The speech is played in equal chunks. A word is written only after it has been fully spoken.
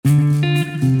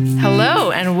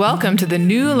welcome to the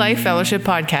New Life Fellowship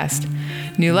podcast.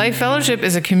 New Life Fellowship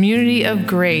is a community of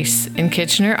grace in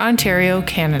Kitchener, Ontario,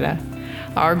 Canada.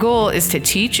 Our goal is to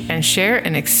teach and share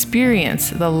and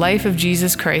experience the life of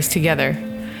Jesus Christ together.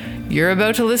 You're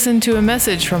about to listen to a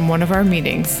message from one of our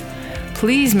meetings.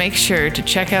 Please make sure to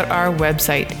check out our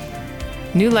website,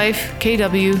 newlifekw.ca.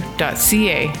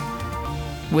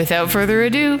 Without further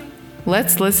ado,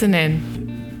 let's listen in.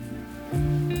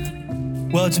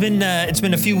 Well, it's been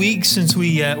a few weeks since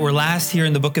we were last here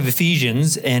in the book of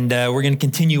Ephesians, and we're going to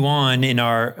continue on in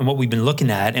what we've been looking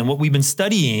at, and what we've been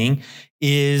studying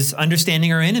is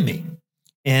understanding our enemy,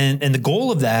 and the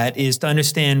goal of that is to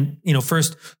understand,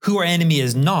 first who our enemy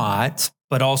is not,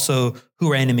 but also who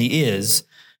our enemy is,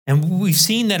 and we've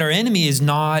seen that our enemy is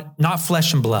not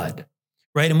flesh and blood,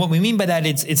 right? And what we mean by that,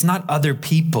 it's not other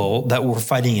people that we're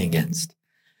fighting against.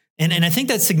 And I think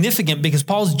that's significant because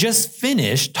Paul's just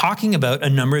finished talking about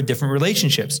a number of different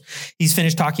relationships. He's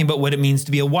finished talking about what it means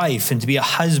to be a wife and to be a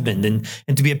husband and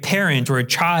to be a parent or a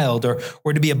child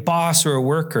or to be a boss or a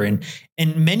worker. And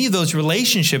many of those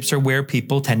relationships are where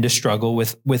people tend to struggle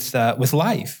with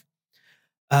life.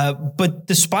 But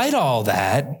despite all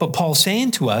that, what Paul's saying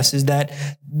to us is that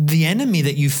the enemy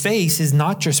that you face is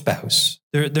not your spouse.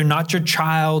 They're not your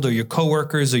child or your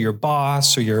coworkers or your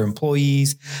boss or your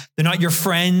employees. They're not your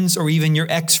friends or even your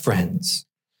ex-friends.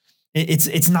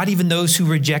 It's not even those who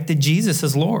rejected Jesus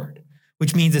as Lord,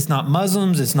 which means it's not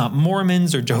Muslims, it's not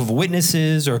Mormons or Jehovah's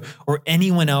Witnesses or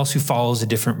anyone else who follows a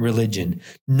different religion.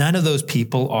 None of those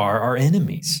people are our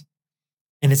enemies.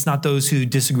 And it's not those who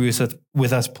disagree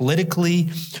with us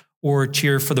politically or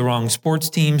cheer for the wrong sports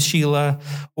team, Sheila,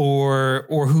 or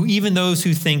who even those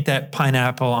who think that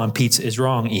pineapple on pizza is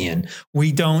wrong, Ian.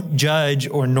 We don't judge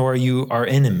or nor are you our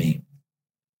enemy.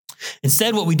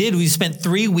 Instead, what we did, we spent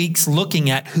 3 weeks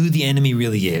looking at who the enemy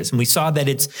really is. And we saw that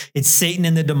it's Satan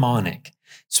and the demonic,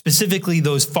 specifically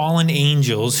those fallen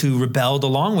angels who rebelled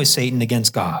along with Satan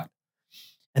against God.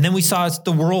 And then we saw it's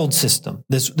the world system,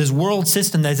 this world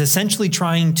system that's essentially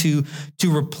trying to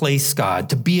replace God,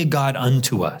 to be a God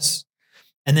unto us.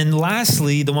 And then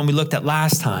lastly, the one we looked at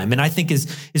last time, and I think is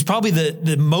probably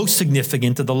the most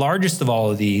significant, the largest of all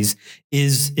of these,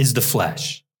 is the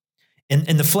flesh.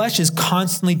 And the flesh is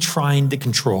constantly trying to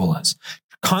control us,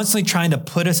 constantly trying to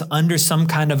put us under some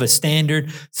kind of a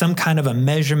standard, some kind of a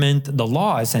measurement, the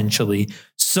law essentially,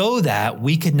 so that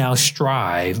we could now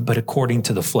strive, but according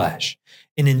to the flesh.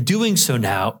 And in doing so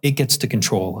now, it gets to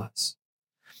control us.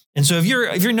 And so if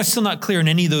you're still not clear on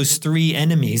any of those three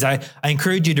enemies, I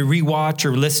encourage you to rewatch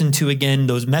or listen to again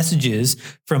those messages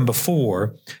from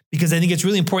before, because I think it's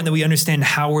really important that we understand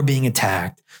how we're being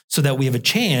attacked so that we have a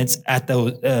chance at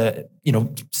those,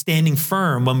 standing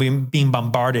firm when we're being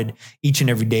bombarded each and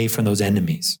every day from those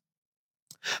enemies.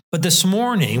 But this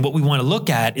morning, what we want to look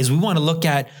at is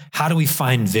how do we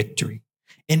find victory?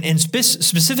 And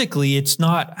specifically, it's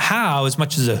not how as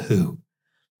much as a who.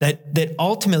 That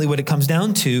ultimately what it comes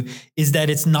down to is that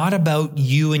it's not about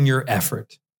you and your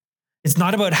effort. It's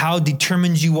not about how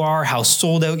determined you are, how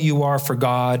sold out you are for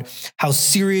God, how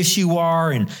serious you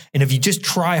are, and if you just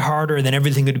try harder, then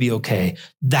everything going to be okay.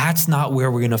 That's not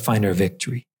where we're going to find our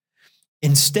victory.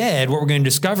 Instead, what we're going to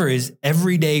discover is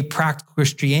everyday practical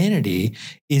Christianity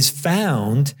is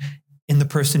found in the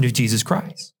person of Jesus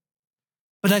Christ.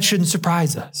 But that shouldn't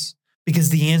surprise us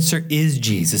because the answer is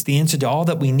Jesus. The answer to all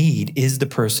that we need is the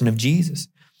person of Jesus.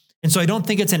 And so I don't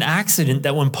think it's an accident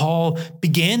that when Paul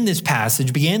began this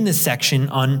section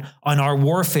on our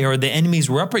warfare, or the enemies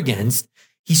we're up against,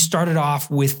 he started off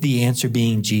with the answer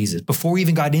being Jesus before we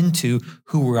even got into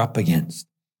who we're up against.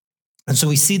 And so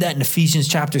we see that in Ephesians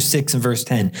chapter 6 and verse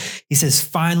 10. He says,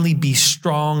 finally be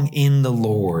strong in the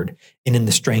Lord and in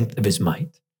the strength of his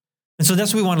might. And so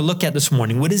that's what we want to look at this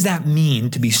morning. What does that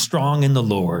mean to be strong in the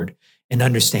Lord and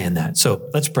understand that? So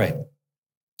let's pray.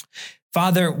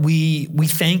 Father, we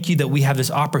thank you that we have this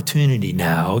opportunity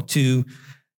now to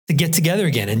get together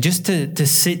again and just to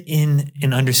sit in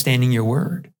understanding your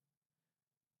word.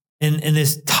 And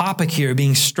this topic here,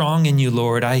 being strong in you,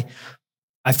 Lord, I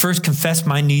first confess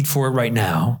my need for it right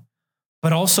now,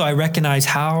 but also I recognize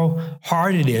how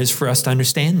hard it is for us to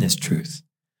understand this truth.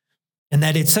 And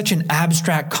that it's such an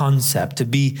abstract concept to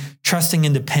be trusting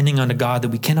and depending on a God that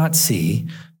we cannot see,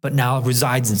 but now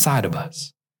resides inside of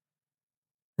us.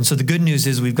 And so the good news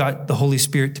is we've got the Holy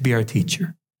Spirit to be our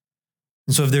teacher.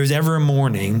 And so if there's ever a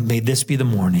morning, may this be the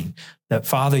morning that,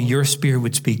 Father, your Spirit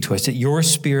would speak to us, that your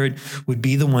Spirit would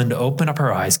be the one to open up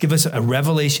our eyes, give us a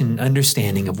revelation and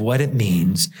understanding of what it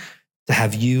means to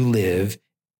have you live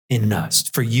in us,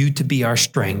 for you to be our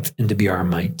strength and to be our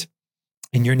might.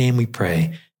 In your name we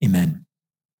pray, amen.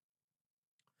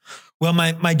 Well,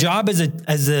 my job as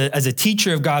a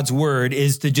teacher of God's word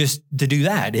is to do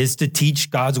that, is to teach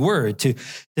God's word,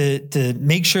 to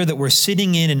make sure that we're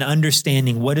sitting in and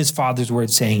understanding what is Father's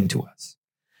word saying to us.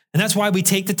 And that's why we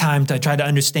take the time to try to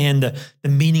understand the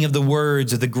meaning of the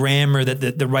words or the grammar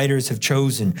that the writers have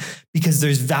chosen, because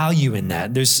there's value in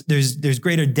that. There's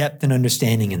greater depth and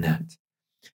understanding in that.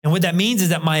 And what that means is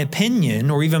that my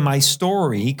opinion or even my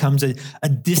story comes a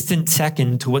distant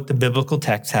second to what the biblical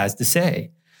text has to say.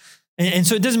 And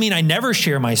so it doesn't mean I never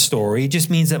share my story. It just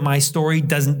means that my story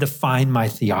doesn't define my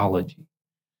theology.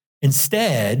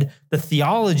 Instead, the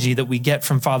theology that we get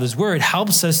from Father's word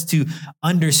helps us to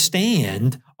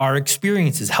understand our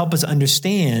experiences, help us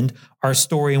understand our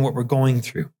story and what we're going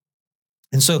through.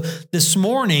 And so this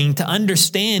morning, to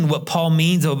understand what Paul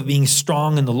means about being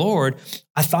strong in the Lord,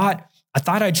 I thought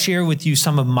I'd share with you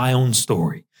some of my own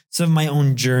story, some of my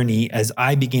own journey as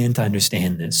I began to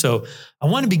understand this. So I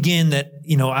want to begin that,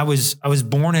 I was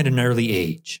born at an early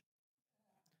age.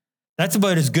 That's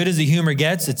about as good as the humor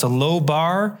gets. It's a low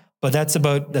bar, but that's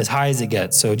about as high as it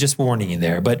gets. So just warning you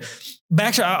there. But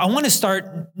actually, I want to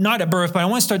start not at birth, but I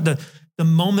want to start the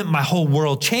moment my whole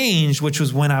world changed, which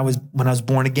was when I was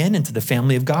born again into the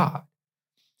family of God.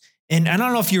 And I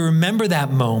don't know if you remember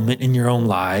that moment in your own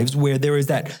lives where there was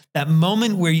that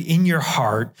moment where in your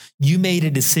heart, you made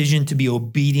a decision to be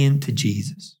obedient to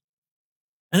Jesus.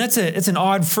 And it's an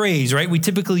odd phrase, right? We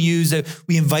typically use that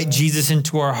we invite Jesus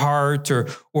into our heart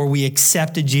or we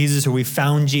accepted Jesus or we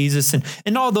found Jesus.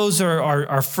 And all those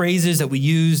are phrases that we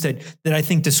use that I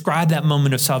think describe that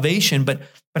moment of salvation. But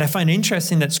I find it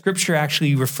interesting that Scripture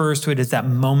actually refers to it as that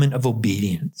moment of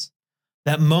obedience.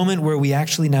 That moment where we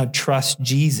actually now trust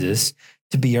Jesus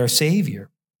to be our Savior.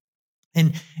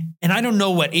 And I don't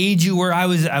know what age you were. I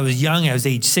was young. I was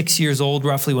age 6 years old,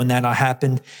 roughly, when that all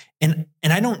happened. And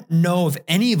I don't know if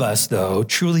any of us, though,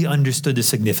 truly understood the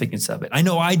significance of it. I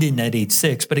know I didn't at age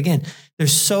 6, but again,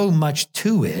 there's so much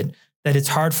to it that it's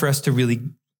hard for us to really,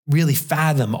 really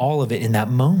fathom all of it in that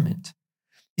moment.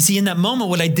 You see, in that moment,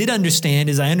 what I did understand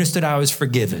is I understood I was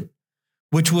forgiven,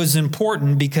 which was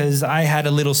important because I had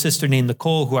a little sister named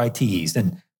Nicole who I teased.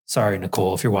 And sorry,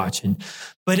 Nicole, if you're watching.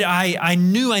 But I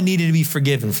knew I needed to be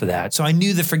forgiven for that. So I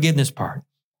knew the forgiveness part.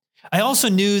 I also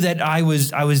knew that I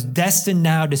was destined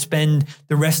now to spend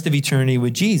the rest of eternity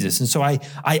with Jesus. And so I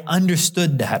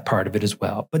understood that part of it as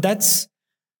well. But that's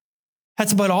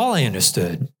about all I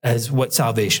understood as what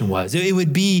salvation was. It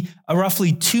would be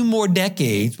roughly 2 more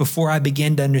decades before I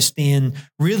began to understand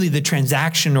really the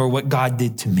transaction or what God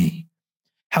did to me.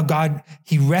 How God,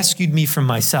 he rescued me from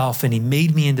myself and he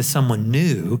made me into someone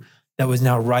new that was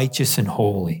now righteous and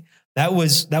holy. That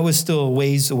was still a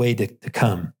ways away to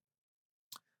come.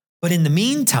 But in the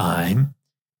meantime,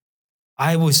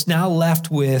 I was now left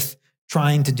with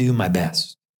trying to do my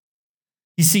best.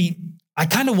 You see, I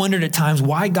kind of wondered at times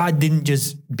why God didn't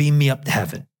just beam me up to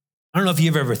heaven. I don't know if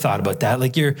you've ever thought about that.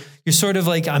 Like you're sort of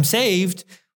like, I'm saved.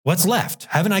 What's left?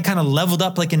 Haven't I kind of leveled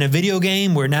up like in a video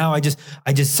game where now I just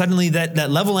suddenly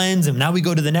that level ends and now we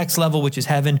go to the next level, which is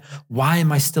heaven. Why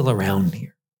am I still around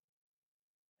here?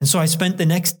 And so I spent the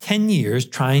next 10 years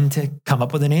trying to come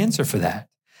up with an answer for that,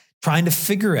 trying to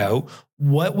figure out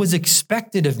what was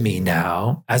expected of me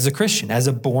now as a Christian, as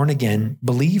a born again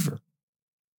believer.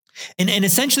 And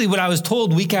essentially what I was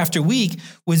told week after week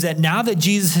was that now that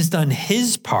Jesus has done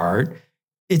his part,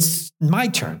 it's my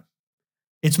turn.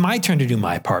 It's my turn to do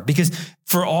my part, because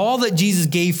for all that Jesus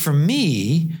gave for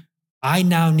me, I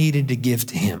now needed to give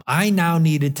to him. I now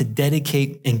needed to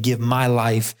dedicate and give my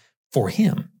life for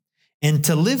him and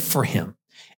to live for him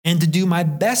and to do my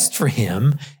best for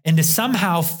him and to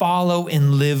somehow follow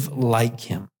and live like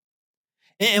him.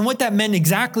 And what that meant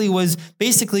exactly was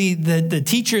basically the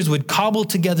teachers would cobble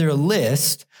together a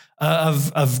list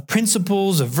of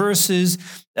principles, of verses,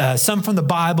 some from the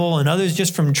Bible and others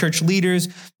just from church leaders,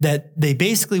 that they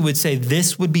basically would say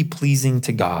this would be pleasing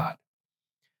to God.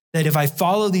 That if I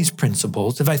follow these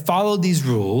principles, if I follow these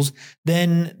rules,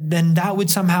 then that would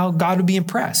somehow, God would be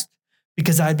impressed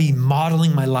because I'd be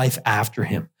modeling my life after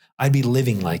him. I'd be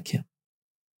living like him.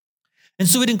 And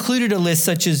so it included a list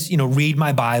such as, read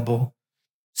my Bible,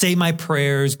 say my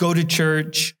prayers, go to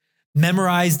church,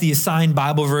 memorize the assigned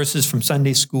Bible verses from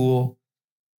Sunday school,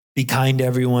 be kind to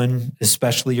everyone,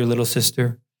 especially your little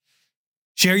sister.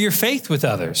 Share your faith with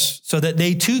others so that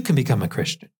they too can become a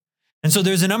Christian. And so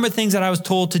there's a number of things that I was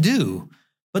told to do,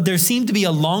 but there seemed to be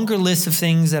a longer list of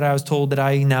things that I was told that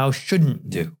I now shouldn't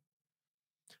do.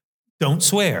 Don't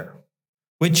swear,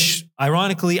 which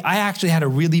ironically, I actually had a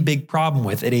really big problem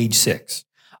with at age 6.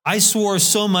 I swore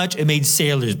so much it made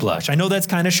sailors blush. I know that's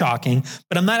kind of shocking,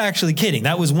 but I'm not actually kidding.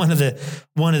 That was one of the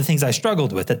things I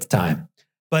struggled with at the time.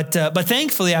 But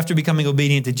thankfully, after becoming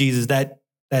obedient to Jesus, that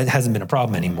hasn't been a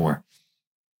problem anymore.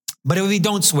 But it would be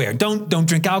don't swear, don't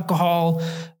drink alcohol,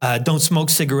 don't smoke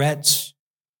cigarettes,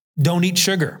 don't eat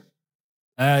sugar.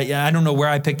 I don't know where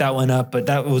I picked that one up, but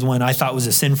that was one I thought was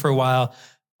a sin for a while.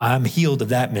 I'm healed of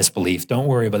that misbelief. Don't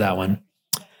worry about that one.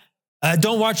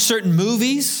 Don't watch certain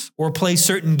movies or play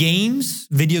certain games.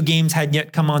 Video games hadn't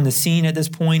yet come on the scene at this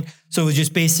point. So it was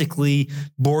just basically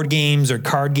board games or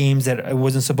card games that I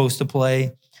wasn't supposed to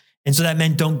play. And so that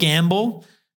meant don't gamble,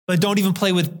 but don't even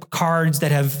play with cards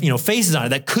that have, faces on it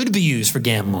that could be used for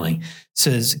gambling.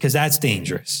 Because that's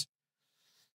dangerous.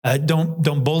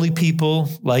 Don't bully people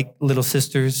like little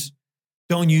sisters.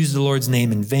 Don't use the Lord's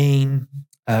name in vain.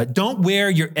 Don't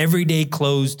wear your everyday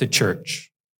clothes to church.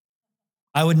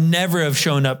 I would never have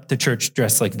shown up to church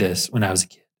dressed like this when I was a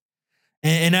kid.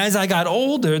 And as I got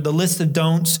older, the list of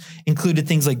don'ts included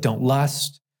things like don't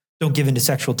lust, don't give into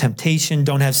sexual temptation,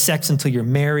 don't have sex until you're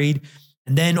married,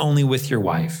 and then only with your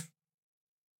wife.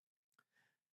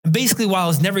 And basically, while it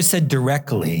was never said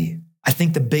directly, I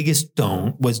think the biggest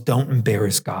don't was don't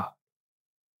embarrass God.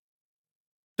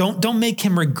 Don't make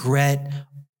him regret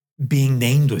being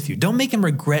named with you. Don't make him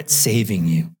regret saving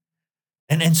you.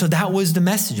 And so that was the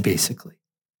message, basically.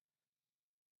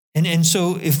 And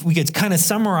so if we could kind of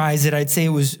summarize it, I'd say it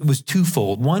was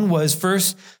twofold. One was,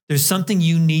 first, there's something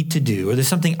you need to do, or there's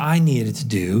something I needed to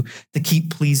do to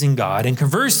keep pleasing God. And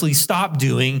conversely, stop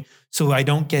doing so I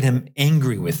don't get him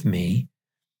angry with me.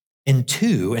 And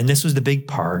two, and this was the big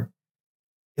part,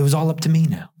 it was all up to me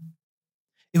now.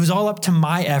 It was all up to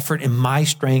my effort and my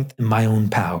strength and my own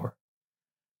power.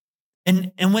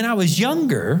 And when I was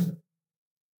younger,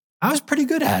 I was pretty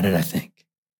good at it, I think.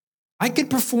 I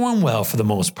could perform well for the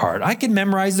most part. I could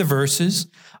memorize the verses.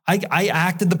 I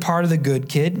acted the part of the good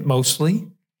kid, mostly.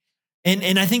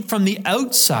 And I think from the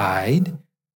outside,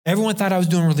 everyone thought I was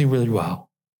doing really, really well.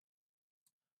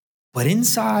 But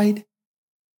inside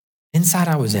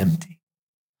I was empty.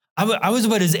 I was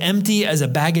about as empty as a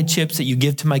bag of chips that you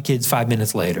give to my kids 5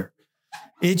 minutes later.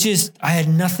 I had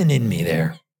nothing in me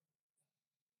there.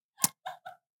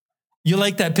 You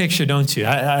like that picture, don't you?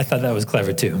 I thought that was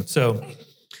clever too.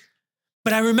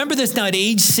 But I remember this now at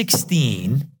age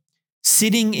 16,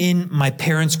 sitting in my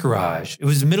parents' garage. It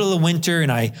was the middle of winter,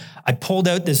 and I pulled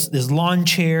out this lawn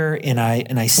chair and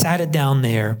I sat it down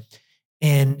there,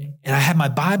 and I had my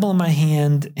Bible in my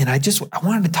hand, and I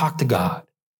wanted to talk to God.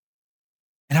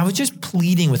 And I was just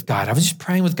pleading with God. I was just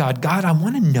praying with God. God, I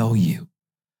want to know you.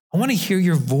 I want to hear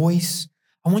your voice.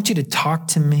 I want you to talk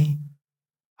to me.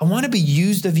 I want to be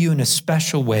used of you in a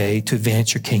special way to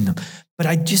advance your kingdom, but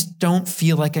I just don't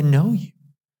feel like I know you.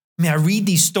 I mean, I read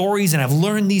these stories and I've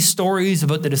learned these stories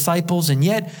about the disciples, and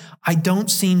yet I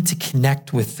don't seem to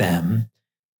connect with them,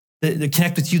 to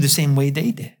connect with you the same way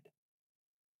they did.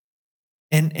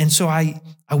 And so I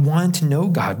wanted to know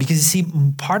God, because you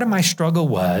see, part of my struggle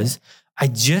was I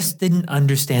just didn't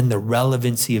understand the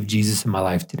relevancy of Jesus in my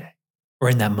life today or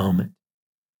in that moment.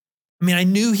 I mean, I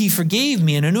knew he forgave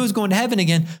me and I knew I was going to heaven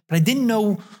again, but I didn't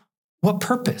know what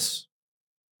purpose.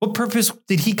 What purpose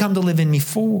did he come to live in me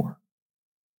for?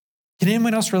 Can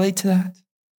anyone else relate to that?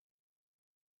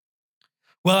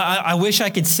 Well, I wish I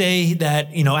could say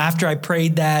that, after I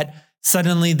prayed that,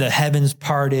 suddenly the heavens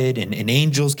parted and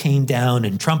angels came down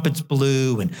and trumpets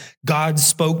blew and God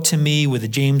spoke to me with a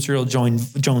James Earl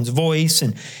Jones voice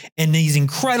and these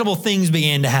incredible things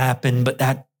began to happen, but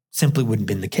that simply wouldn't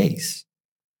have been the case.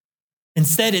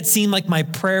 Instead, it seemed like my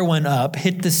prayer went up,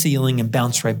 hit the ceiling, and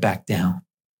bounced right back down.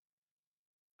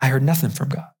 I heard nothing from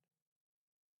God.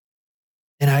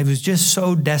 And I was just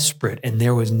so desperate, and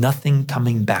there was nothing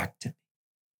coming back to me.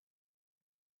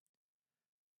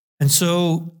 And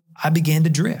so I began to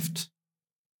drift.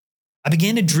 I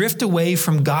began to drift away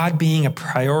from God being a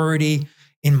priority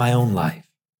in my own life.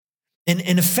 And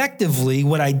effectively,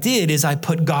 what I did is I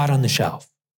put God on the shelf.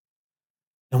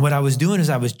 And what I was doing is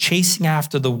I was chasing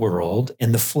after the world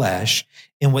and the flesh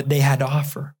and what they had to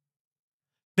offer.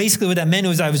 Basically, what that meant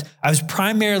was I was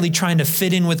primarily trying to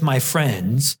fit in with my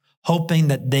friends, hoping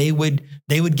that they would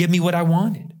give me what I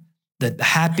wanted. The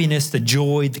happiness, the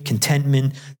joy, the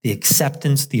contentment, the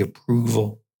acceptance, the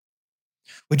approval,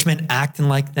 which meant acting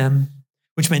like them,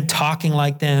 which meant talking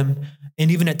like them,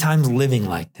 and even at times living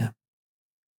like them.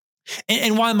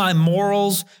 And while my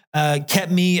morals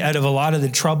kept me out of a lot of the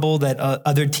trouble that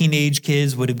other teenage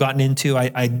kids would have gotten into,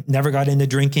 I never got into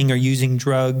drinking or using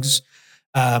drugs.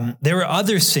 There were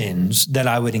other sins that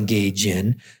I would engage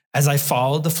in as I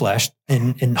followed the flesh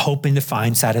and hoping to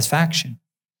find satisfaction.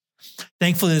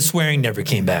 Thankfully, the swearing never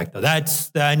came back, though.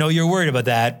 I know you're worried about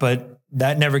that, but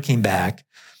that never came back.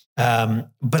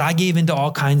 But I gave into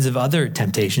all kinds of other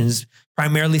temptations,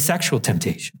 primarily sexual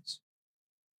temptations.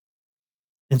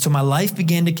 And so my life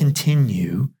began to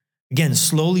continue, again,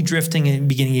 slowly drifting at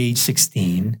beginning at age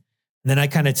 16. And then I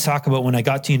kind of talk about when I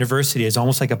got to university, it's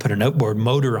almost like I put an outboard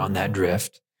motor on that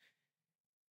drift.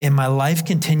 And my life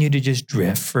continued to just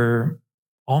drift for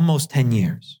almost 10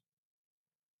 years.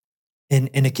 And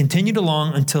it continued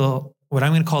along until what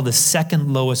I'm going to call the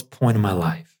second lowest point in my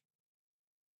life.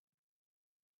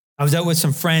 I was out with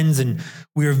some friends and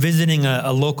we were visiting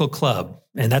a local club.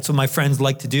 And that's what my friends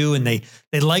like to do. And they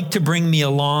like to bring me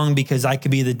along because I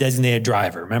could be the designated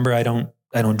driver. Remember, I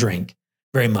don't drink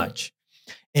very much.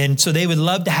 And so they would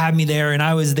love to have me there. And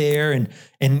I was there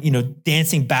and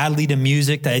dancing badly to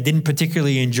music that I didn't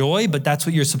particularly enjoy, but that's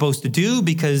what you're supposed to do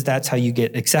because that's how you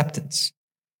get acceptance.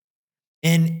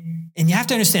 And you have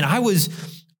to understand, I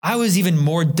was even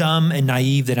more dumb and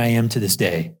naive than I am to this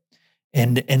day.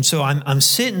 And so I'm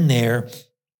sitting there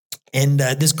and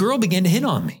this girl began to hit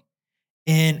on me.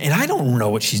 And I don't know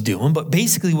what she's doing, but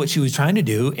basically what she was trying to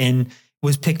do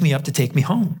was pick me up to take me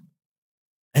home.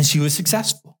 And she was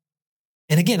successful.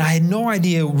 And again, I had no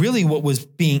idea really what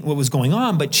was going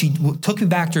on, but she took me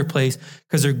back to her place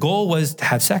because her goal was to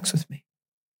have sex with me.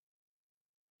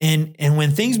 And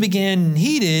when things become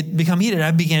heated,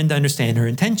 I began to understand her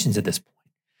intentions at this point.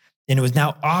 And it was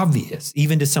now obvious,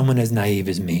 even to someone as naive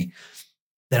as me,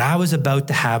 that I was about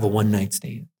to have a one-night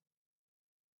stand.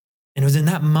 And it was in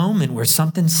that moment where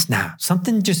something snapped,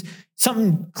 something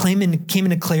came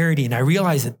into clarity. And I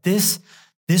realized that this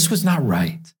was not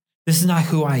right. This is not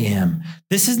who I am.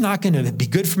 This is not going to be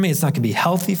good for me. It's not going to be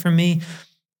healthy for me.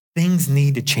 Things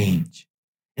need to change.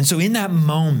 And so in that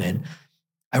moment,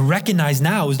 I recognize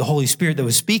now it was the Holy Spirit that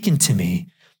was speaking to me.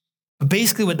 But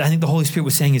basically what I think the Holy Spirit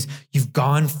was saying is, you've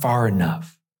gone far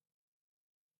enough.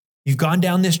 You've gone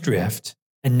down this drift,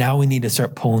 and now we need to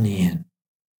start pulling you in.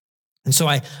 And so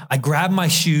I grabbed my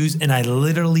shoes and I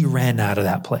literally ran out of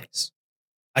that place.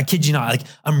 I kid you not, like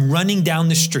I'm running down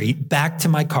the street back to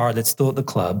my car that's still at the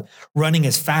club, running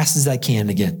as fast as I can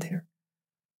to get there.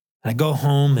 And I go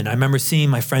home and I remember seeing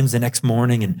my friends the next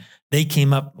morning and they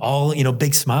came up all,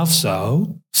 big smile.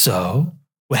 So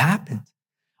what happened?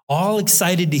 All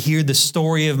excited to hear the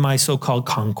story of my so-called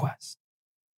conquest.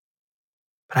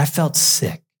 But I felt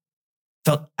sick,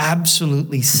 felt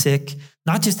absolutely sick,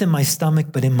 not just in my stomach,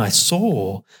 but in my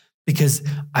soul, because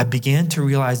I began to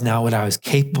realize now what I was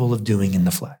capable of doing in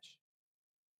the flesh.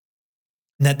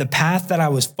 And that the path that I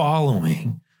was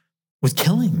following was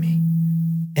killing me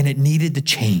and it needed to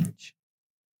change.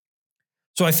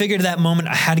 So I figured at that moment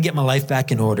I had to get my life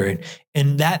back in order.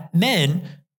 And that meant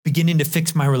beginning to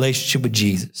fix my relationship with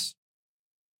Jesus.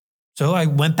 So I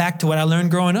went back to what I learned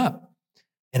growing up.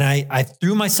 And I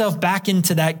threw myself back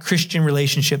into that Christian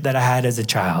relationship that I had as a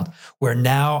child, where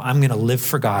now I'm going to live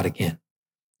for God again.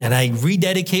 And I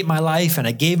rededicate my life and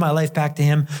I gave my life back to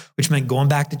him, which meant going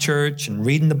back to church and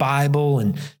reading the Bible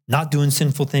and not doing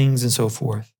sinful things and so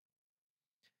forth.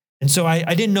 And so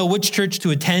I didn't know which church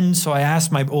to attend. So I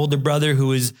asked my older brother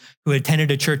who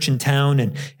attended a church in town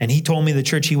and he told me the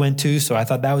church he went to. So I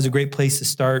thought that was a great place to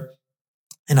start.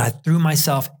 And I threw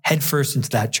myself headfirst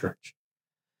into that church.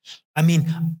 I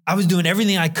mean, I was doing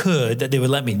everything I could that they would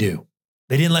let me do.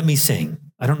 They didn't let me sing.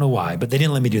 I don't know why, but they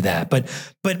didn't let me do that.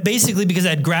 But basically because I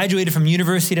had graduated from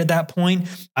university at that point,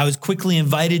 I was quickly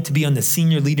invited to be on the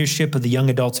senior leadership of the young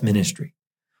adults ministry,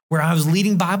 where I was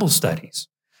leading Bible studies,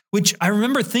 which I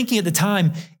remember thinking at the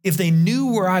time, if they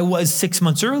knew where I was 6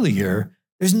 months earlier,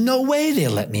 there's no way they'd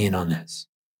let me in on this.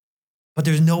 But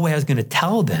there's no way I was going to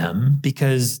tell them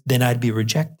because then I'd be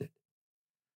rejected.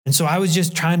 And so I was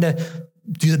just trying to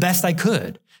do the best I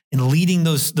could in leading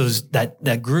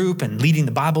that group and leading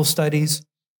the Bible studies.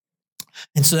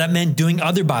 And so that meant doing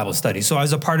other Bible studies. So I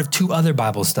was a part of 2 other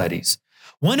Bible studies,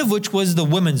 one of which was the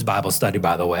women's Bible study,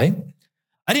 by the way.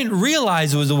 I didn't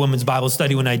realize it was a women's Bible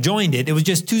study when I joined it. It was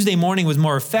just Tuesday morning was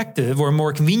more effective or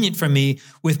more convenient for me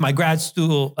with my grad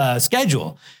school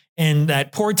schedule. And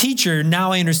that poor teacher,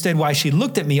 now I understood why she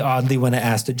looked at me oddly when I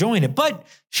asked to join it, but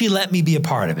she let me be a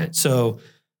part of it. So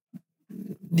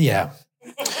yeah.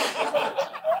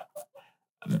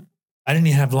 I didn't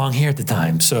even have long hair at the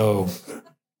time.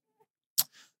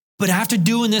 But after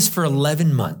doing this for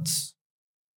 11 months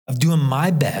of doing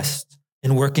my best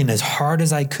and working as hard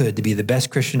as I could to be the best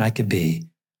Christian I could be,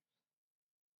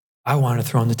 I wanted to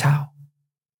throw in the towel.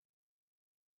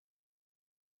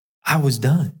 I was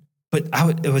done, but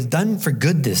it was done for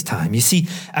good this time. You see,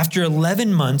 after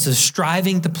 11 months of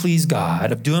striving to please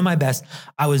God, of doing my best,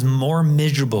 I was more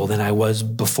miserable than I was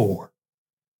before.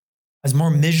 I was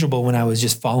more miserable when I was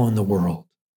just following the world.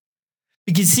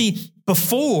 Because see,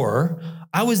 before,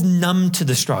 I was numb to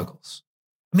the struggles.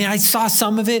 I mean, I saw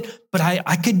some of it, but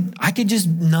I could just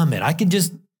numb it. I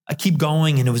keep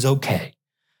going and it was okay.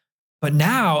 But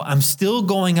now I'm still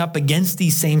going up against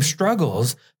these same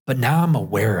struggles, but now I'm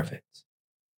aware of it.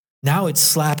 Now it's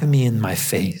slapping me in my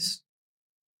face.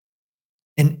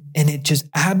 And it just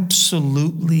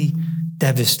absolutely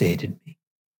devastated me,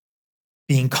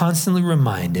 being constantly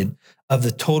reminded of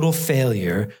the total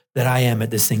failure that I am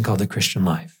at this thing called the Christian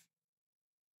life.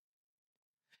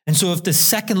 And so if the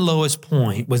second lowest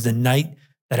point was the night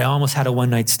that I almost had a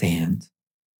one-night stand,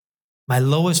 my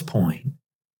lowest point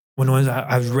when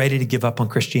I was ready to give up on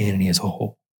Christianity as a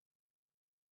whole,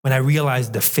 when I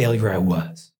realized the failure I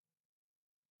was.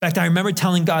 In fact, I remember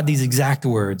telling God these exact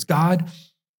words: God,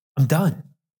 I'm done.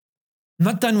 I'm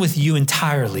not done with you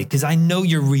entirely because I know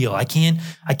you're real. I can't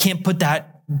put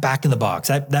that back in the box.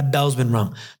 That bell's been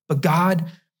rung. But God,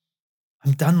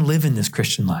 I'm done living this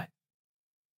Christian life.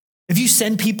 If you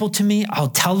send people to me, I'll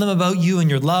tell them about you and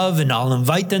your love, and I'll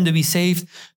invite them to be saved.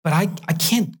 But I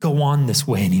can't go on this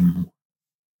way anymore.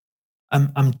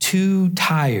 I'm too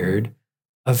tired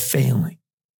of failing.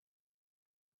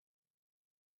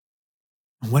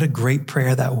 And what a great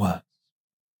prayer that was.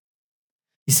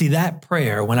 You see, that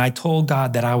prayer, when I told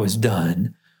God that I was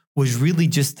done, was really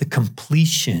just the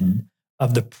completion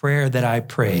of the prayer that I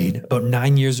prayed about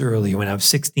 9 years earlier when I was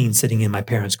 16, sitting in my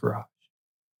parents' garage.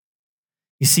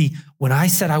 You see, when I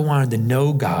said I wanted to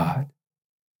know God,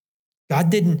 He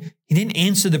didn't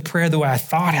answer the prayer the way I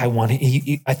thought I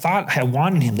wanted. I thought I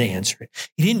wanted him to answer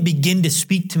it. He didn't begin to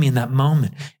speak to me in that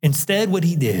moment. Instead, what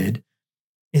he did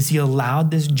is he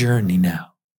allowed this journey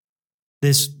now,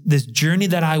 this journey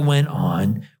that I went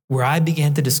on, where I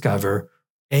began to discover,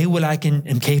 A, what I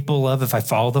am capable of if I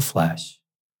follow the flesh,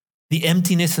 the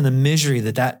emptiness and the misery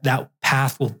that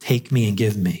path will take me and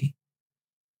give me,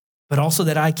 but also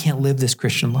that I can't live this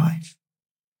Christian life,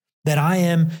 that I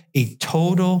am a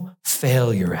total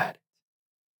failure at it.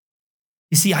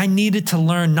 You see, I needed to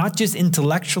learn, not just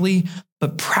intellectually,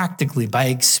 but practically by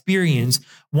experience,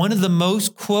 one of the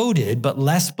most quoted but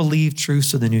less believed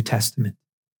truths of the New Testament.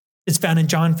 It's found in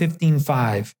John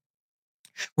 15:5,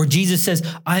 where Jesus says,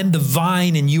 I am the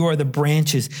vine and you are the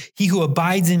branches. He who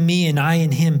abides in me and I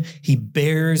in him, he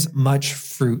bears much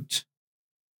fruit.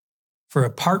 For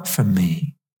apart from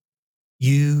me,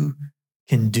 you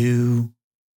can do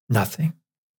nothing.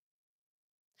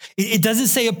 It doesn't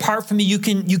say apart from me, you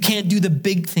can't do the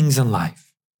big things in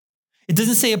life. It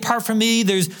doesn't say apart from me,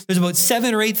 there's about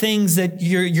 7 or 8 things that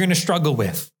you're going to struggle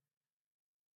with.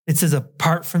 It says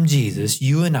apart from Jesus,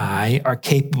 you and I are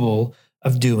capable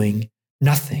of doing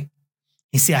nothing.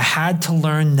 You see, I had to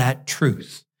learn that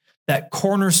truth, that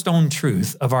cornerstone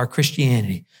truth of our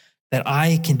Christianity, that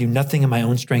I can do nothing in my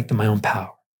own strength and my own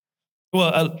power.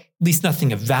 Well, at least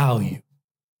nothing of value.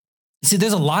 You see,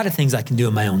 there's a lot of things I can do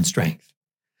in my own strength.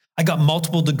 I got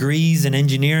multiple degrees in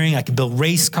engineering. I could build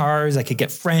race cars. I could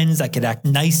get friends. I could act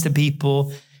nice to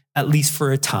people, at least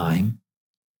for a time.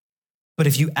 But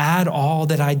if you add all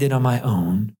that I did on my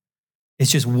own,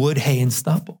 it's just wood, hay, and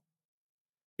stubble.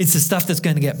 It's the stuff that's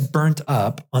going to get burnt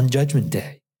up on Judgment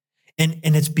Day. And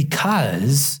it's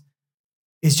because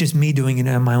it's just me doing it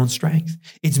on my own strength.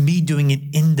 It's me doing it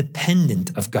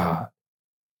independent of God.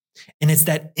 And it's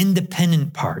that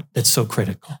independent part that's so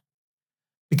critical.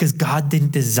 Because God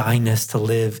didn't design us to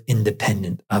live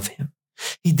independent of him.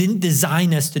 He didn't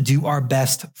design us to do our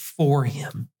best for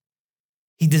him.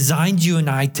 He designed you and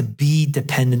I to be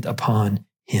dependent upon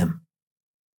him.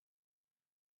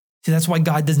 See, that's why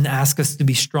God doesn't ask us to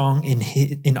be strong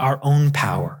in our own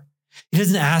power. He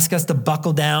doesn't ask us to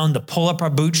buckle down, to pull up our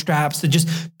bootstraps, to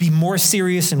just be more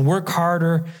serious and work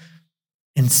harder.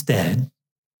 Instead,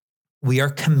 we are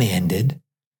commanded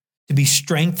to be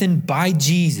strengthened by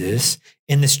Jesus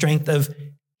in the strength of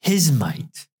his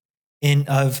might and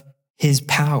of his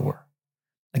power.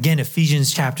 Again,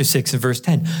 Ephesians chapter 6 and verse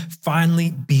 10,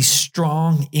 finally be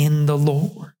strong in the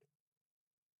Lord.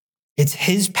 It's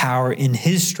his power in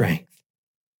his strength.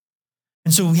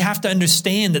 And so we have to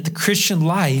understand that the Christian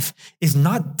life is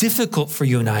not difficult for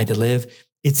you and I to live.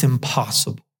 It's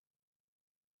impossible.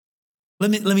 Let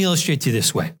me illustrate to you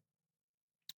this way.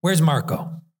 Where's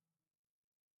Marco?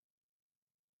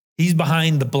 He's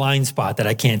behind the blind spot that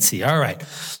I can't see. All right.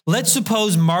 Let's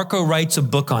suppose Marco writes a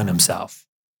book on himself,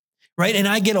 right? And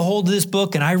I get a hold of this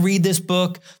book and I read this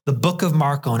book, the book of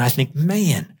Marco, and I think,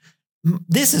 man,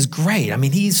 this is great. I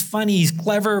mean, he's funny, he's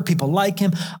clever, people like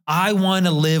him. I want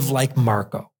to live like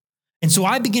Marco. And so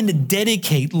I begin to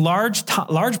dedicate large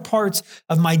parts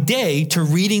of my day to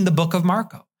reading the book of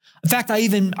Marco. In fact,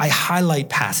 I highlight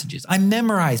passages. I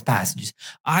memorize passages.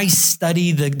 I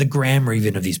study the grammar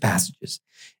even of these passages.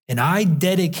 And I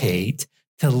dedicate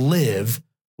to live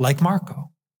like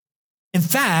Marco. In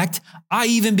fact, I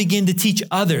even begin to teach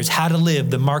others how to live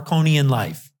the Marconian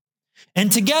life.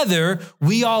 And together,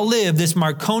 we all live this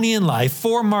Marconian life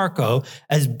for Marco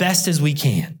as best as we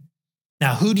can.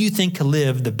 Now, who do you think can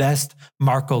live the best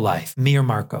Marco life, me or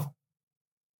Marco?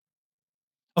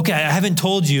 Okay, I haven't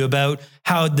told you about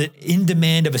how in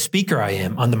demand of a speaker I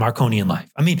am on the Marconian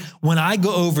life. I mean, when I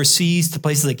go overseas to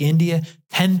places like India,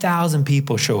 10,000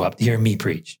 people show up to hear me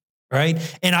preach, right?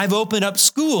 And I've opened up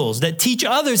schools that teach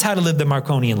others how to live the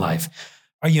Marconian life.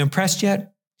 Are you impressed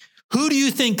yet? Who do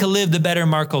you think can live the better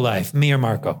Marco life, me or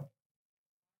Marco?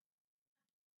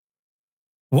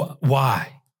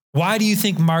 Why? Why do you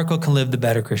think Marco can live the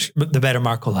better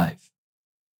Marco life?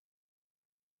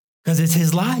 Because it's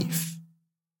his life.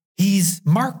 He's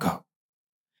Marco.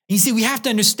 You see, we have to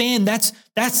understand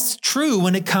that's true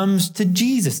when it comes to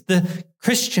Jesus, the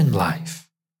Christian life.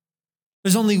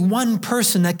 There's only one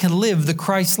person that can live the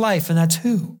Christ life, and that's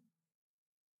who?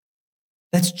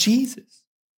 That's Jesus.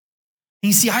 And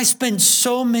you see, I spent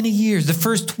so many years, the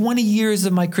first 20 years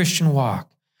of my Christian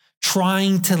walk,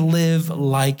 trying to live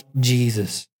like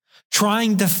Jesus,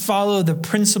 trying to follow the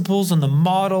principles and the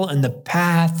model and the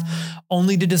path,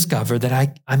 only to discover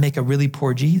that I make a really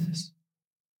poor Jesus.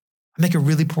 I make a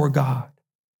really poor God.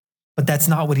 But that's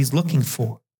not what he's looking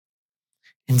for.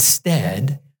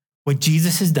 Instead, what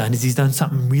Jesus has done is he's done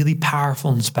something really powerful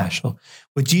and special.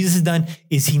 What Jesus has done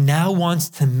is he now wants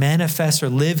to manifest or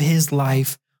live his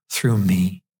life through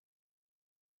me.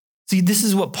 See, this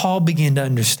is what Paul began to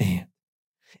understand.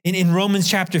 In Romans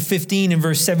chapter 15 and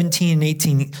verse 17 and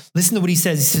 18, listen to what he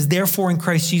says. He says, therefore in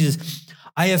Christ Jesus,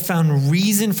 I have found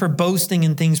reason for boasting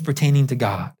in things pertaining to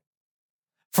God.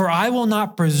 For I will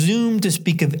not presume to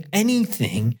speak of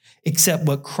anything except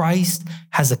what Christ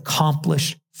has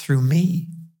accomplished through me.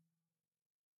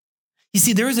 You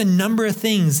see, there is a number of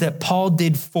things that Paul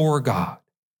did for God,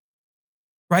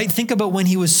 right? Think about when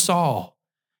he was Saul.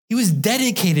 He was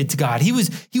dedicated to God. He was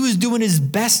doing his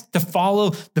best to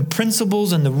follow the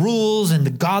principles and the rules and the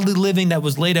godly living that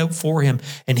was laid out for him.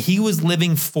 And he was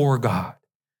living for God.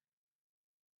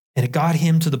 And it got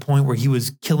him to the point where he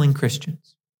was killing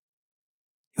Christians.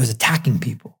 He was attacking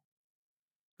people.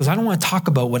 Because I don't want to talk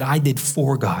about what I did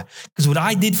for God. Because what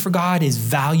I did for God is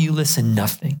valueless and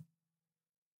nothing.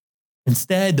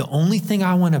 Instead, the only thing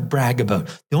I want to brag about,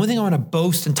 the only thing I want to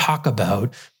boast and talk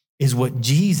about is what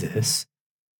Jesus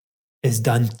has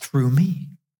done through me.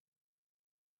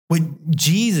 What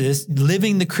Jesus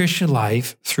living the Christian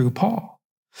life through Paul.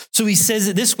 So he says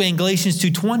it this way in Galatians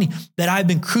 2:20, that I've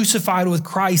been crucified with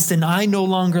Christ and I no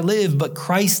longer live, but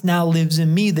Christ now lives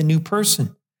in me, the new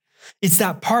person. It's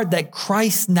that part that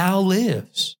Christ now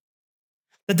lives.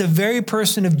 That the very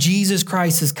person of Jesus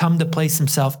Christ has come to place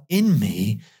himself in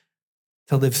me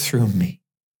to live through me.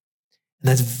 And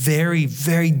that's very,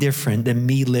 very different than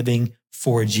me living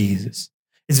for Jesus.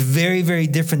 It's very, very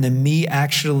different than me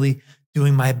actually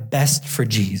doing my best for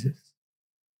Jesus.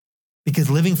 Because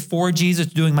living for Jesus,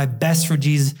 doing my best for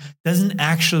Jesus, doesn't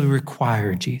actually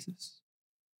require Jesus.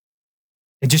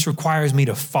 It just requires me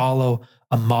to follow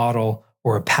a model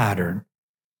or a pattern.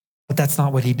 But that's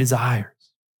not what he desires.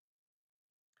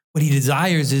 What he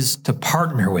desires is to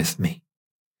partner with me.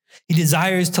 He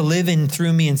desires to live in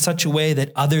through me in such a way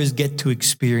that others get to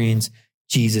experience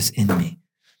Jesus in me.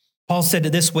 Paul said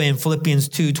it this way in Philippians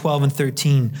 2:12 and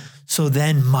 13. So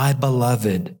then, my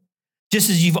beloved, just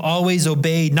as you've always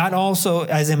obeyed, not also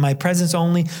as in my presence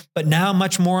only, but now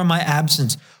much more in my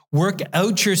absence, work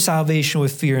out your salvation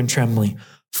with fear and trembling.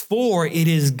 For it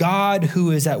is God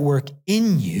who is at work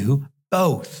in you,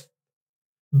 both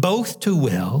to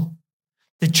will,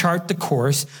 to chart the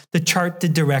course, to chart the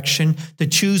direction, to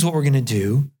choose what we're going to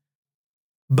do,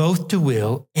 both to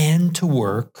will and to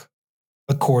work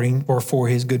according or for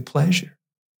his good pleasure.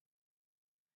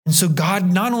 And so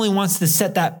God not only wants to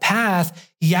set that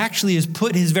path, he actually has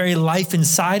put his very life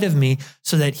inside of me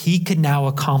so that he can now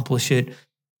accomplish it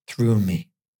through me.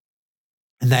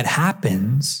 And that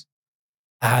happens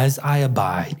as I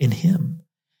abide in him,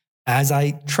 as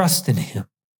I trust in him.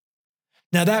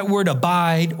 Now that word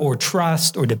abide or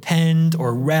trust or depend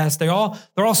or rest, they're all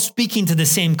speaking to the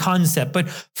same concept. But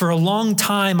for a long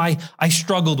time, I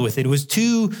struggled with it. It was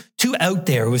too out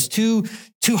there. It was too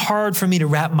hard for me to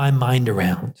wrap my mind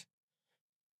around.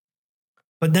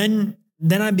 But then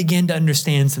I began to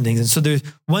understand some things. And so there's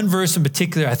one verse in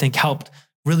particular I think helped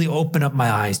really open up my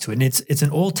eyes to it. And it's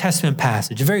an Old Testament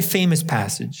passage, a very famous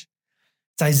passage.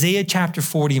 It's Isaiah chapter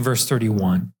 40, verse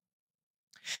 31.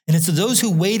 And it's those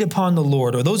who wait upon the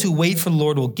Lord, or those who wait for the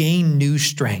Lord, will gain new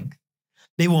strength.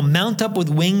 They will mount up with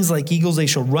wings like eagles. They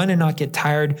shall run and not get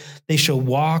tired. They shall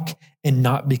walk and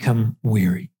not become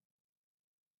weary.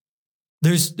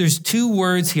 There's two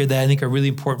words here that I think are really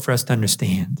important for us to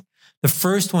understand. The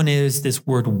first one is this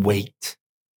word wait.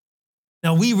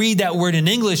 Now, we read that word in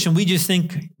English and we just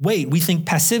think, wait, we think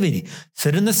passivity.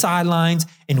 Sit in the sidelines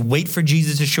and wait for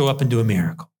Jesus to show up and do a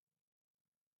miracle.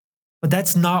 But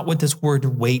that's not what this word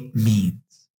wait means.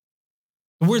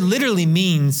 The word literally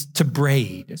means to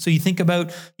braid. So you think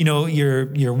about,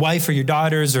 your wife or your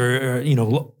daughters or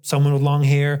someone with long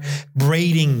hair,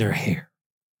 braiding their hair.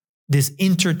 This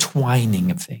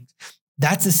intertwining of things.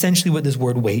 That's essentially what this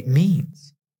word wait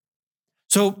means.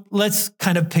 So let's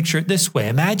kind of picture it this way.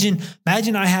 Imagine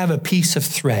I have a piece of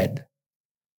thread.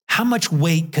 How much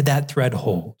weight could that thread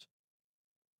hold?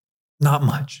 Not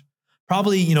much.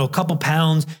 Probably, a couple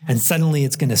pounds and suddenly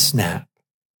it's going to snap.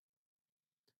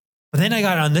 But then I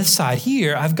got on this side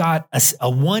here, I've got a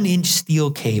 1-inch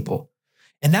steel cable.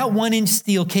 And that 1-inch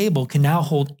steel cable can now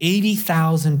hold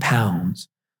 80,000 pounds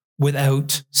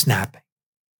without snapping.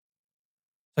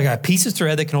 So I got a piece of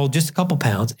thread that can hold just a couple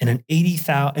pounds and an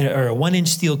 1-inch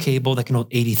steel cable that can hold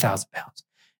 80,000 pounds.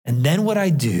 And then what I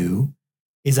do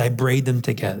is I braid them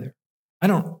together. I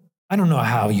don't know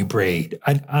how you braid.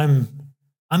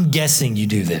 I'm guessing you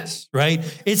do this, right?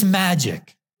 It's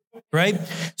magic, right?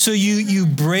 So you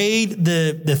braid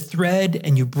the thread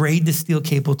and you braid the steel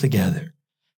cable together.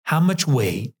 How much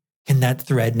weight can that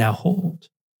thread now hold?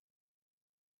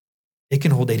 It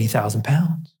can hold 80,000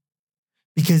 pounds.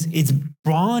 Because it's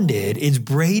bonded, it's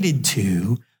braided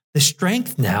to the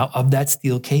strength now of that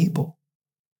steel cable.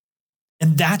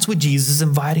 And that's what Jesus is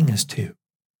inviting us to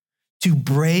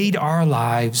braid our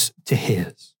lives to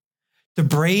his, to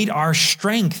braid our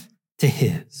strength to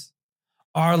his,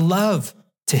 our love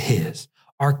to his,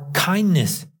 our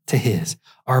kindness to his,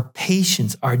 our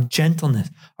patience, our gentleness,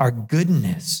 our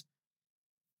goodness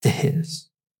to his.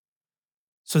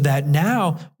 So that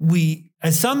now we,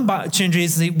 as some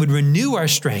translations would renew our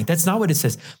strength. That's not what it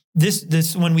says.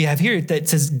 This one we have here that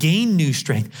says gain new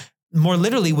strength, more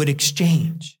literally would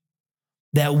exchange.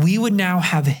 That we would now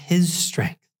have his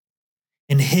strength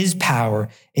and his power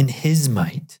and his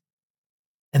might.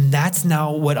 And that's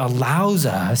now what allows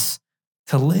us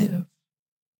to live.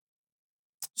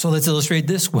 So let's illustrate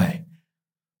this way.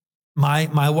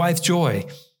 My wife, Joy,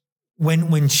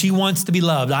 when she wants to be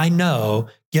loved, I know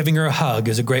giving her a hug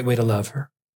is a great way to love her.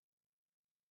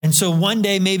 And so one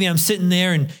day, maybe I'm sitting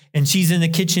there and she's in the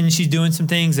kitchen, she's doing some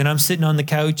things and I'm sitting on the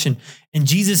couch and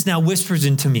Jesus now whispers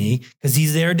into me because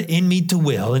he's there in me to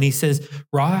will. And he says,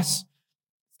 Ross,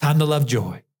 it's time to love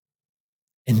Joy.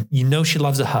 And she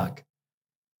loves a hug.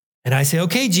 And I say,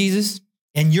 okay, Jesus,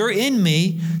 and you're in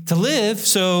me to live.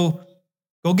 So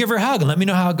go give her a hug and let me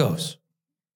know how it goes.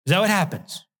 Is that what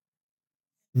happens?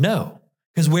 No,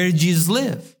 because where did Jesus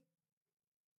live?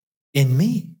 In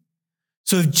me.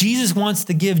 So if Jesus wants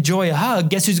to give Joy a hug,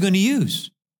 guess who's going to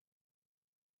use?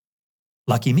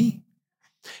 Lucky me.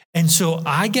 And so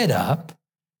I get up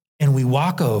and we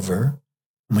walk over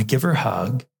and we give her a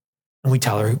hug and we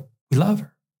tell her we love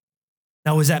her.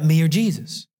 Now, was that me or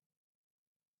Jesus?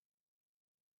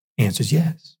 The answer is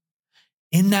yes.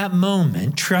 In that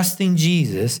moment, trusting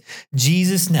Jesus,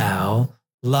 Jesus now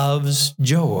loves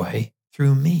Joy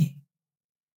through me.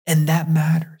 And that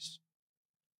matters.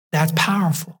 That's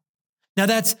powerful. Now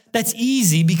that's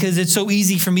easy because it's so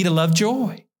easy for me to love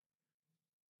Joy.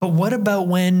 But what about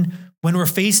when we're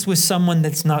faced with someone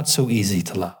that's not so easy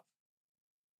to love?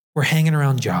 We're hanging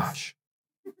around Josh.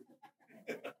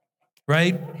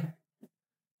 Right?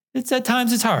 At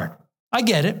times it's hard. I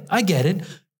get it.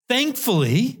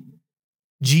 Thankfully,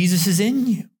 Jesus is in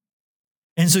you.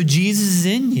 And so Jesus is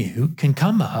in you can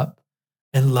come up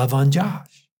and love on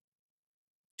Josh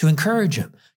to encourage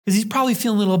him because he's probably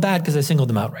feeling a little bad because I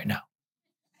singled him out right now.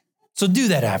 So do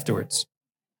that afterwards.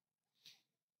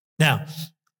 Now,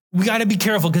 we got to be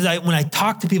careful because when I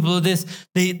talk to people of this,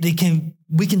 we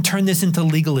can turn this into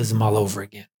legalism all over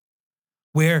again.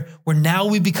 Where now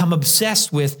we become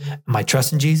obsessed with, am I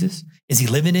trusting Jesus? Is he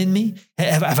living in me?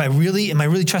 Am I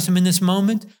really trusting him in this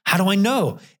moment? How do I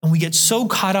know? And we get so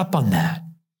caught up on that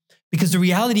because the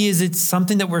reality is it's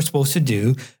something that we're supposed to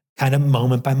do kind of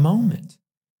moment by moment.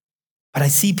 But I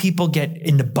see people get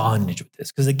into bondage with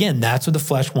this because again, that's what the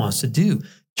flesh wants to do.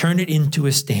 Turn it into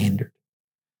a standard.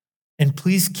 And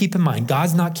please keep in mind,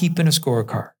 God's not keeping a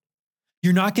scorecard.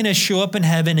 You're not going to show up in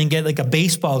heaven and get like a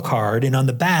baseball card and on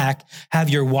the back have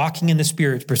your walking in the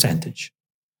Spirit percentage.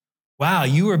 Wow,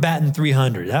 you were batting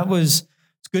 300. It's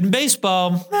good in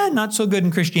baseball, not so good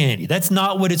in Christianity. That's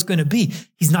not what it's going to be.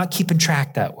 He's not keeping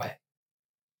track that way.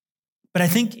 But I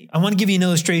think I want to give you an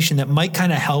illustration that might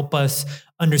kind of help us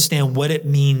understand what it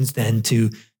means then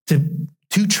to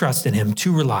trust in him,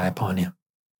 to rely upon him.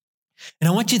 And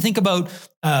I want you to think about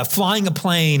flying a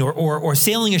plane or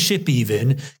sailing a ship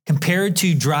even compared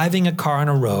to driving a car on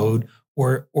a road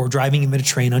or driving a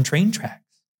train on train tracks.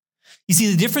 You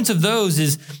see, the difference of those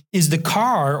is the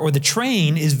car or the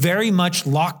train is very much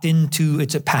locked into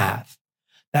its path.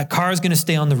 That car is going to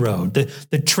stay on the road.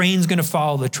 The train's going to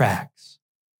follow the tracks.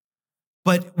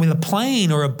 But with a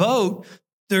plane or a boat,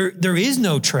 there is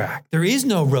no track. There is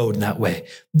no road in that way.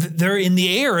 They're in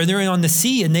the air and they're on the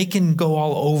sea and they can go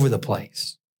all over the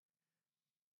place.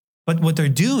 But what they're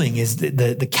doing is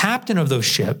the captain of those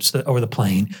ships or the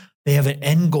plane, they have an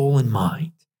end goal in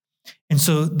mind. And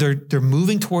so they're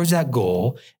moving towards that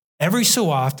goal every so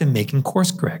often, making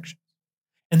course corrections.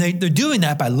 And they're doing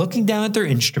that by looking down at their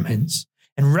instruments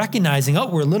and recognizing, oh,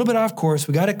 we're a little bit off course.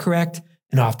 We got to correct,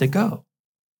 and off they go.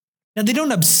 Now, they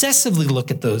don't obsessively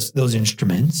look at those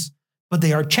instruments, but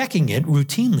they are checking it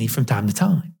routinely from time to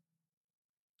time.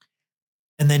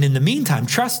 And then in the meantime,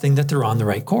 trusting that they're on the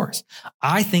right course.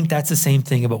 I think that's the same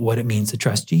thing about what it means to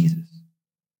trust Jesus,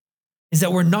 is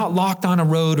that we're not locked on a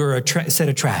road or a set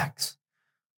of tracks.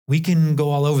 We can go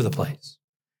all over the place.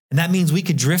 And that means we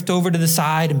could drift over to the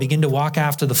side and begin to walk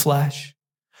after the flesh.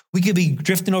 We could be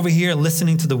drifting over here,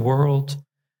 listening to the world.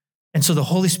 And so the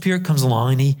Holy Spirit comes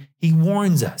along and he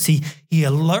warns us. He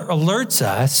alerts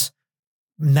us,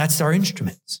 and that's our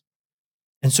instruments.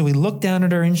 And so we look down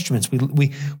at our instruments. We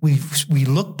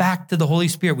look back to the Holy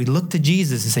Spirit. We look to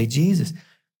Jesus and say, Jesus,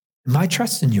 am I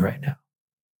trusting you right now?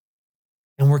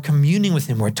 And we're communing with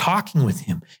him. We're talking with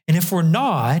him. And if we're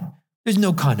not, there's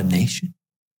no condemnation.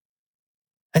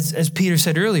 As Peter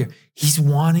said earlier, he's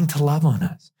wanting to love on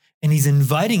us. And he's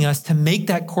inviting us to make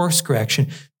that course correction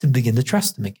to begin to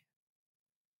trust him again.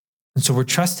 And so we're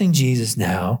trusting Jesus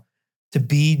now to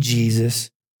be Jesus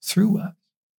through us,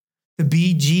 to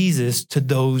be Jesus to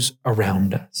those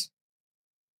around us.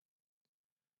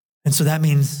 And so that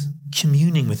means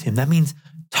communing with him. That means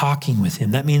talking with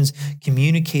him. That means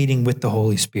communicating with the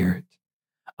Holy Spirit,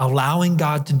 allowing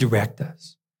God to direct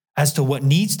us as to what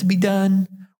needs to be done,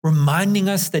 reminding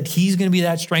us that he's going to be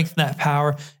that strength and that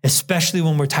power, especially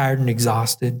when we're tired and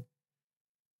exhausted.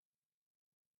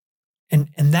 And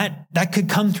that could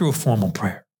come through a formal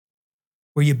prayer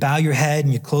where you bow your head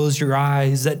and you close your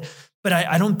eyes. But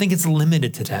I don't think it's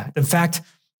limited to that. In fact,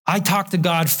 I talk to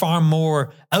God far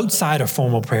more outside of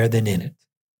formal prayer than in it.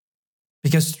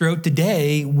 Because throughout the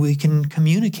day, we can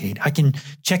communicate. I can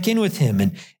check in with him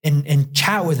and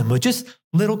chat with him with just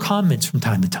little comments from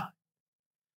time to time.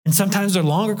 And sometimes they're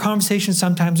longer conversations,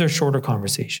 sometimes they're shorter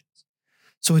conversations.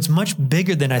 So it's much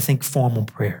bigger than I think formal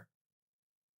prayer.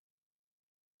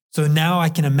 So now I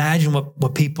can imagine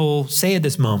what people say at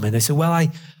this moment. They say, well,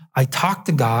 I talk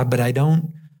to God, but I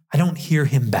don't hear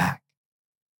him back.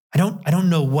 I don't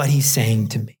know what he's saying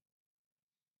to me.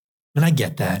 And I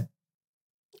get that.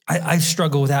 I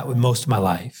struggle with that with most of my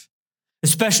life,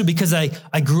 especially because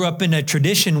I grew up in a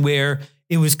tradition where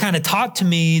it was kind of taught to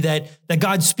me that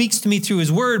God speaks to me through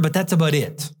his word, but that's about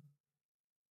it.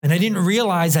 And I didn't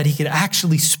realize that he could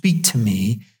actually speak to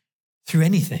me through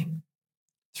anything,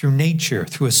 through nature,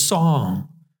 through a song,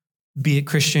 be it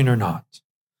Christian or not,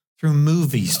 through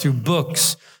movies, through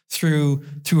books, through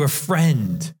a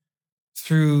friend,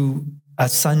 through a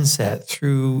sunset,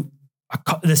 through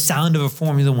the sound of a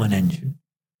Formula One engine.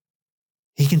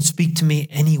 He can speak to me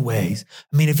anyways.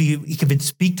 I mean, if he can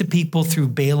speak to people through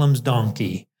Balaam's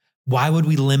donkey, why would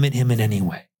we limit him in any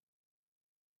way?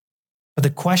 But the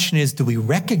question is, do we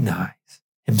recognize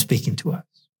him speaking to us?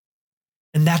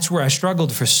 And that's where I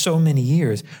struggled for so many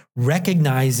years,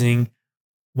 recognizing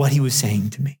what he was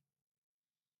saying to me.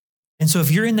 And so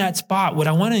if you're in that spot, what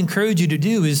I want to encourage you to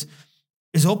do is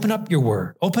open up your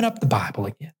word, open up the Bible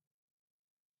again.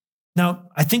 Now,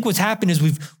 I think what's happened is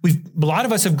a lot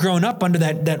of us have grown up under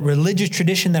that religious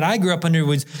tradition that I grew up under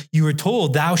was you were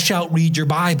told, thou shalt read your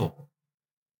Bible.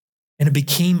 And it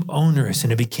became onerous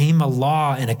and it became a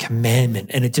law and a commandment.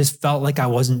 And it just felt like I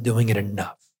wasn't doing it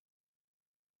enough.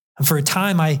 And for a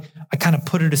time, I kind of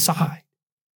put it aside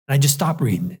and I just stopped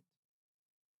reading it.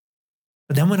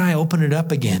 But then when I opened it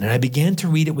up again and I began to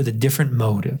read it with a different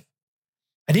motive,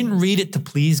 I didn't read it to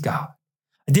please God.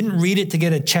 I didn't read it to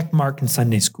get a check mark in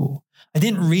Sunday school. I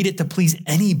didn't read it to please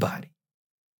anybody.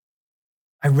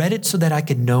 I read it so that I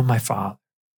could know my Father.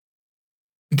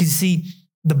 Because you see,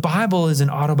 the Bible is an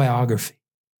autobiography.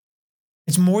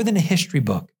 It's more than a history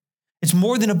book. It's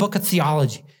more than a book of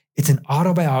theology. It's an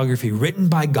autobiography written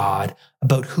by God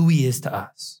about who he is to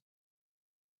us.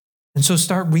 And so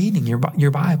start reading your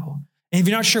Bible. And if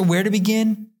you're not sure where to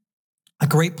begin, a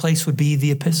great place would be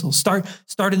the epistles. Start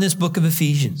in this book of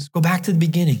Ephesians. Go back to the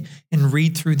beginning and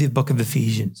read through the book of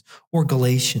Ephesians or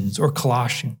Galatians or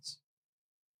Colossians.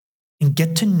 and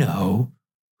get to know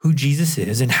who Jesus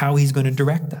is and how he's going to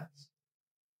direct us.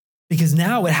 Because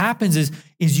now what happens is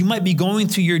you might be going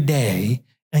through your day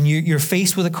and you're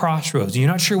faced with a crossroads. And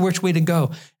you're not sure which way to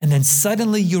go. And then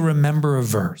suddenly you remember a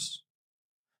verse.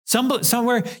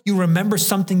 Somewhere you remember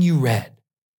something you read.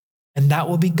 And that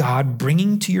will be God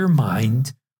bringing to your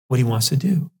mind what he wants to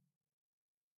do.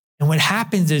 And what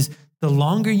happens is the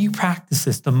longer you practice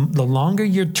this, the longer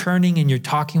you're turning and you're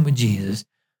talking with Jesus,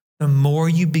 the more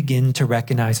you begin to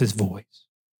recognize his voice.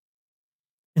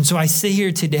 And so I sit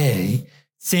here today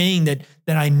saying that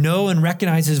I know and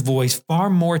recognize his voice far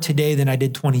more today than I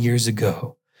did 20 years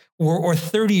ago or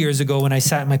 30 years ago when I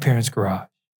sat in my parents' garage.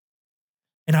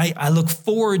 And I look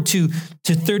forward to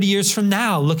 30 years from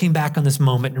now, looking back on this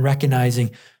moment and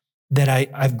recognizing that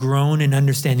I've grown in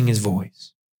understanding his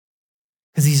voice.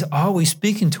 Because he's always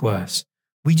speaking to us.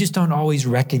 We just don't always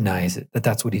recognize it,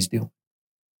 that's what he's doing.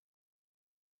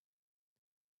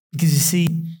 Because you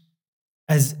see,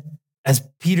 as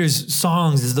Peter's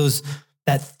songs,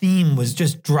 that theme was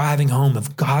just driving home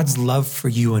of God's love for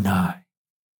you and I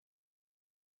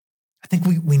think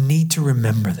we need to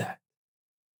remember that.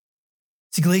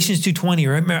 See, Galatians 2:20,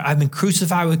 remember, I've been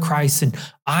crucified with Christ and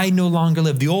I no longer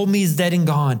live. The old me is dead and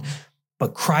gone,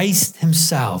 but Christ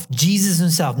himself, Jesus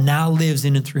himself, now lives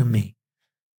in and through me.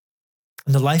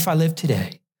 And the life I live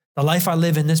today, the life I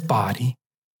live in this body,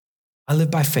 I live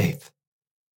by faith,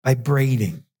 by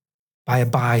braiding, by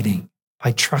abiding,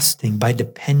 by trusting, by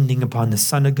depending upon the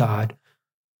Son of God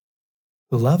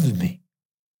who loves me.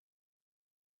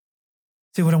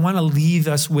 See, what I want to leave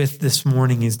us with this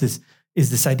morning is this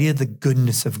idea of the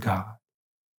goodness of God.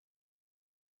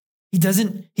 He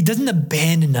doesn't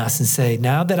abandon us and say,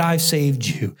 now that I've saved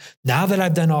you, now that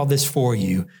I've done all this for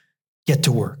you, get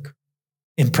to work,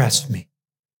 impress me,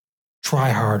 try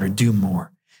harder, do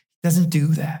more. He doesn't do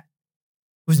that.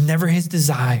 It was never his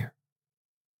desire.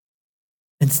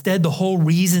 Instead, the whole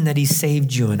reason that he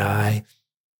saved you and I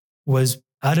was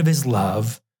out of his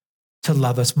love to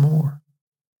love us more.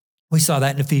 We saw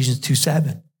that in Ephesians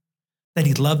 2:7, that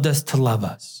he loved us to love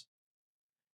us.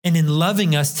 And in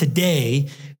loving us today,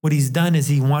 what he's done is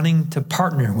he's wanting to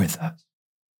partner with us.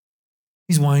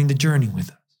 He's wanting to journey with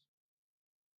us.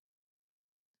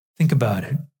 Think about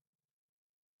it.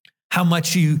 How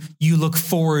much you look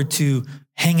forward to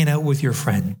hanging out with your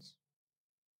friends.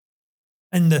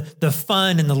 And the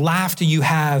fun and the laughter you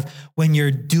have when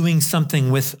you're doing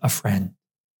something with a friend.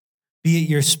 Be it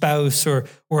your spouse or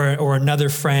another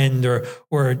friend or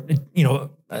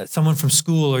someone from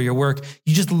school or your work.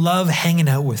 You just love hanging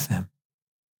out with them.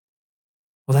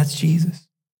 Well, that's Jesus.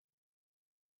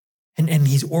 And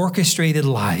he's orchestrated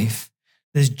life,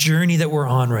 this journey that we're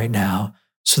on right now,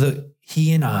 so that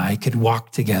he and I could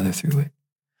walk together through it.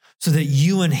 So that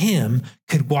you and him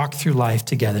could walk through life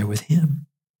together with him.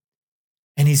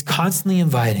 And he's constantly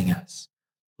inviting us,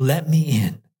 let me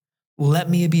in. Let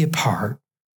me be a part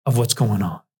of what's going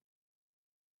on.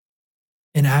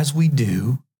 And as we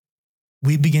do,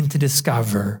 we begin to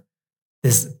discover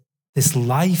this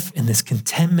life and this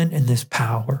contentment and this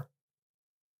power.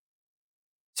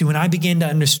 See, when I began to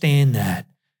understand that,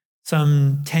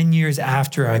 some 10 years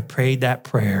after I prayed that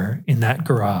prayer in that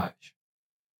garage,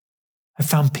 I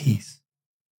found peace.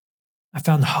 I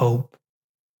found hope,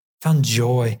 found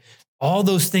joy, all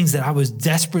those things that I was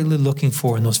desperately looking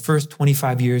for in those first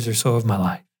 25 years or so of my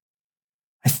life.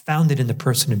 I found it in the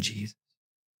person of Jesus.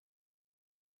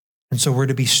 And so we're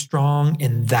to be strong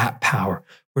in that power.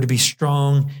 We're to be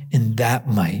strong in that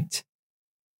might.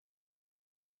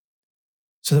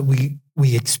 So that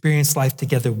we experience life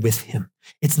together with him.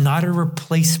 It's not a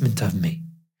replacement of me.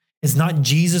 It's not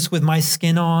Jesus with my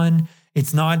skin on.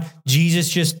 It's not Jesus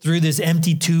just through this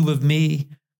empty tube of me.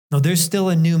 No, there's still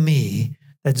a new me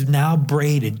that's now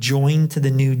braided, joined to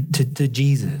to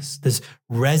Jesus, this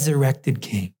resurrected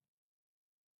King.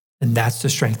 And that's the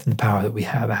strength and the power that we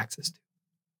have access to.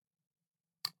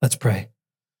 Let's pray.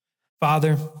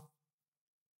 Father,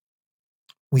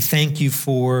 we thank you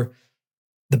for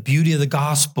the beauty of the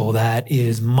gospel that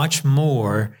is much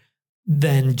more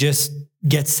than just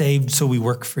get saved so we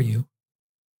work for you.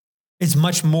 It's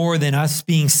much more than us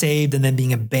being saved and then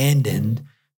being abandoned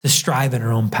to strive in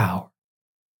our own power.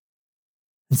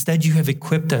 Instead, you have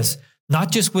equipped us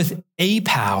not just with a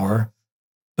power,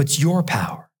 but your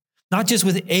power. Not just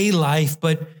with a life,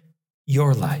 but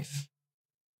your life.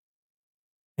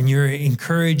 And you're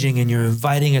encouraging and you're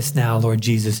inviting us now, Lord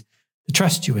Jesus, to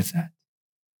trust you with that.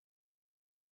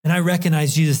 And I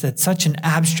recognize, Jesus, that such an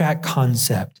abstract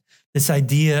concept, this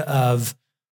idea of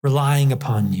relying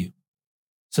upon you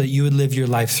so that you would live your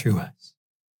life through us.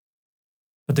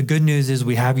 But the good news is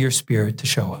we have your Spirit to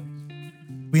show up.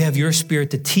 We have your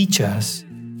Spirit to teach us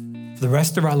for the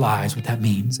rest of our lives what that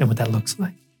means and what that looks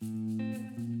like.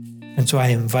 And so I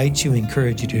invite you,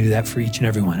 encourage you to do that for each and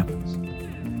every one of us.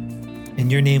 In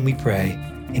your name we pray,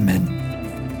 amen.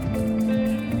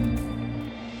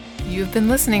 You've been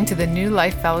listening to the New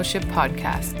Life Fellowship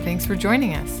podcast. Thanks for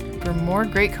joining us. For more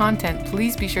great content,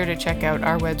 please be sure to check out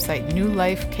our website,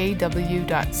 newlifekw.ca,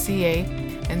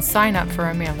 and sign up for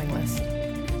our mailing list.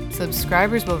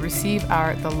 Subscribers will receive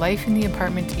our The Life in the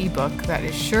Apartment ebook that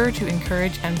is sure to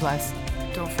encourage and bless.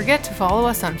 Don't forget to follow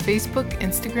us on Facebook,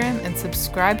 Instagram, and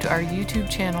subscribe to our YouTube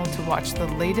channel to watch the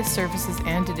latest services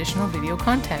and additional video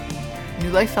content.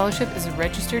 New Life Fellowship is a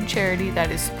registered charity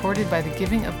that is supported by the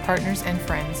giving of partners and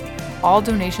friends. All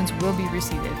donations will be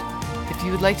received. If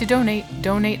you would like to donate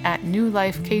at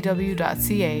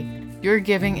newlifekw.ca. Your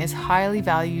giving is highly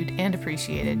valued and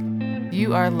appreciated.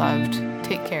 You are loved.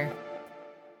 Take care.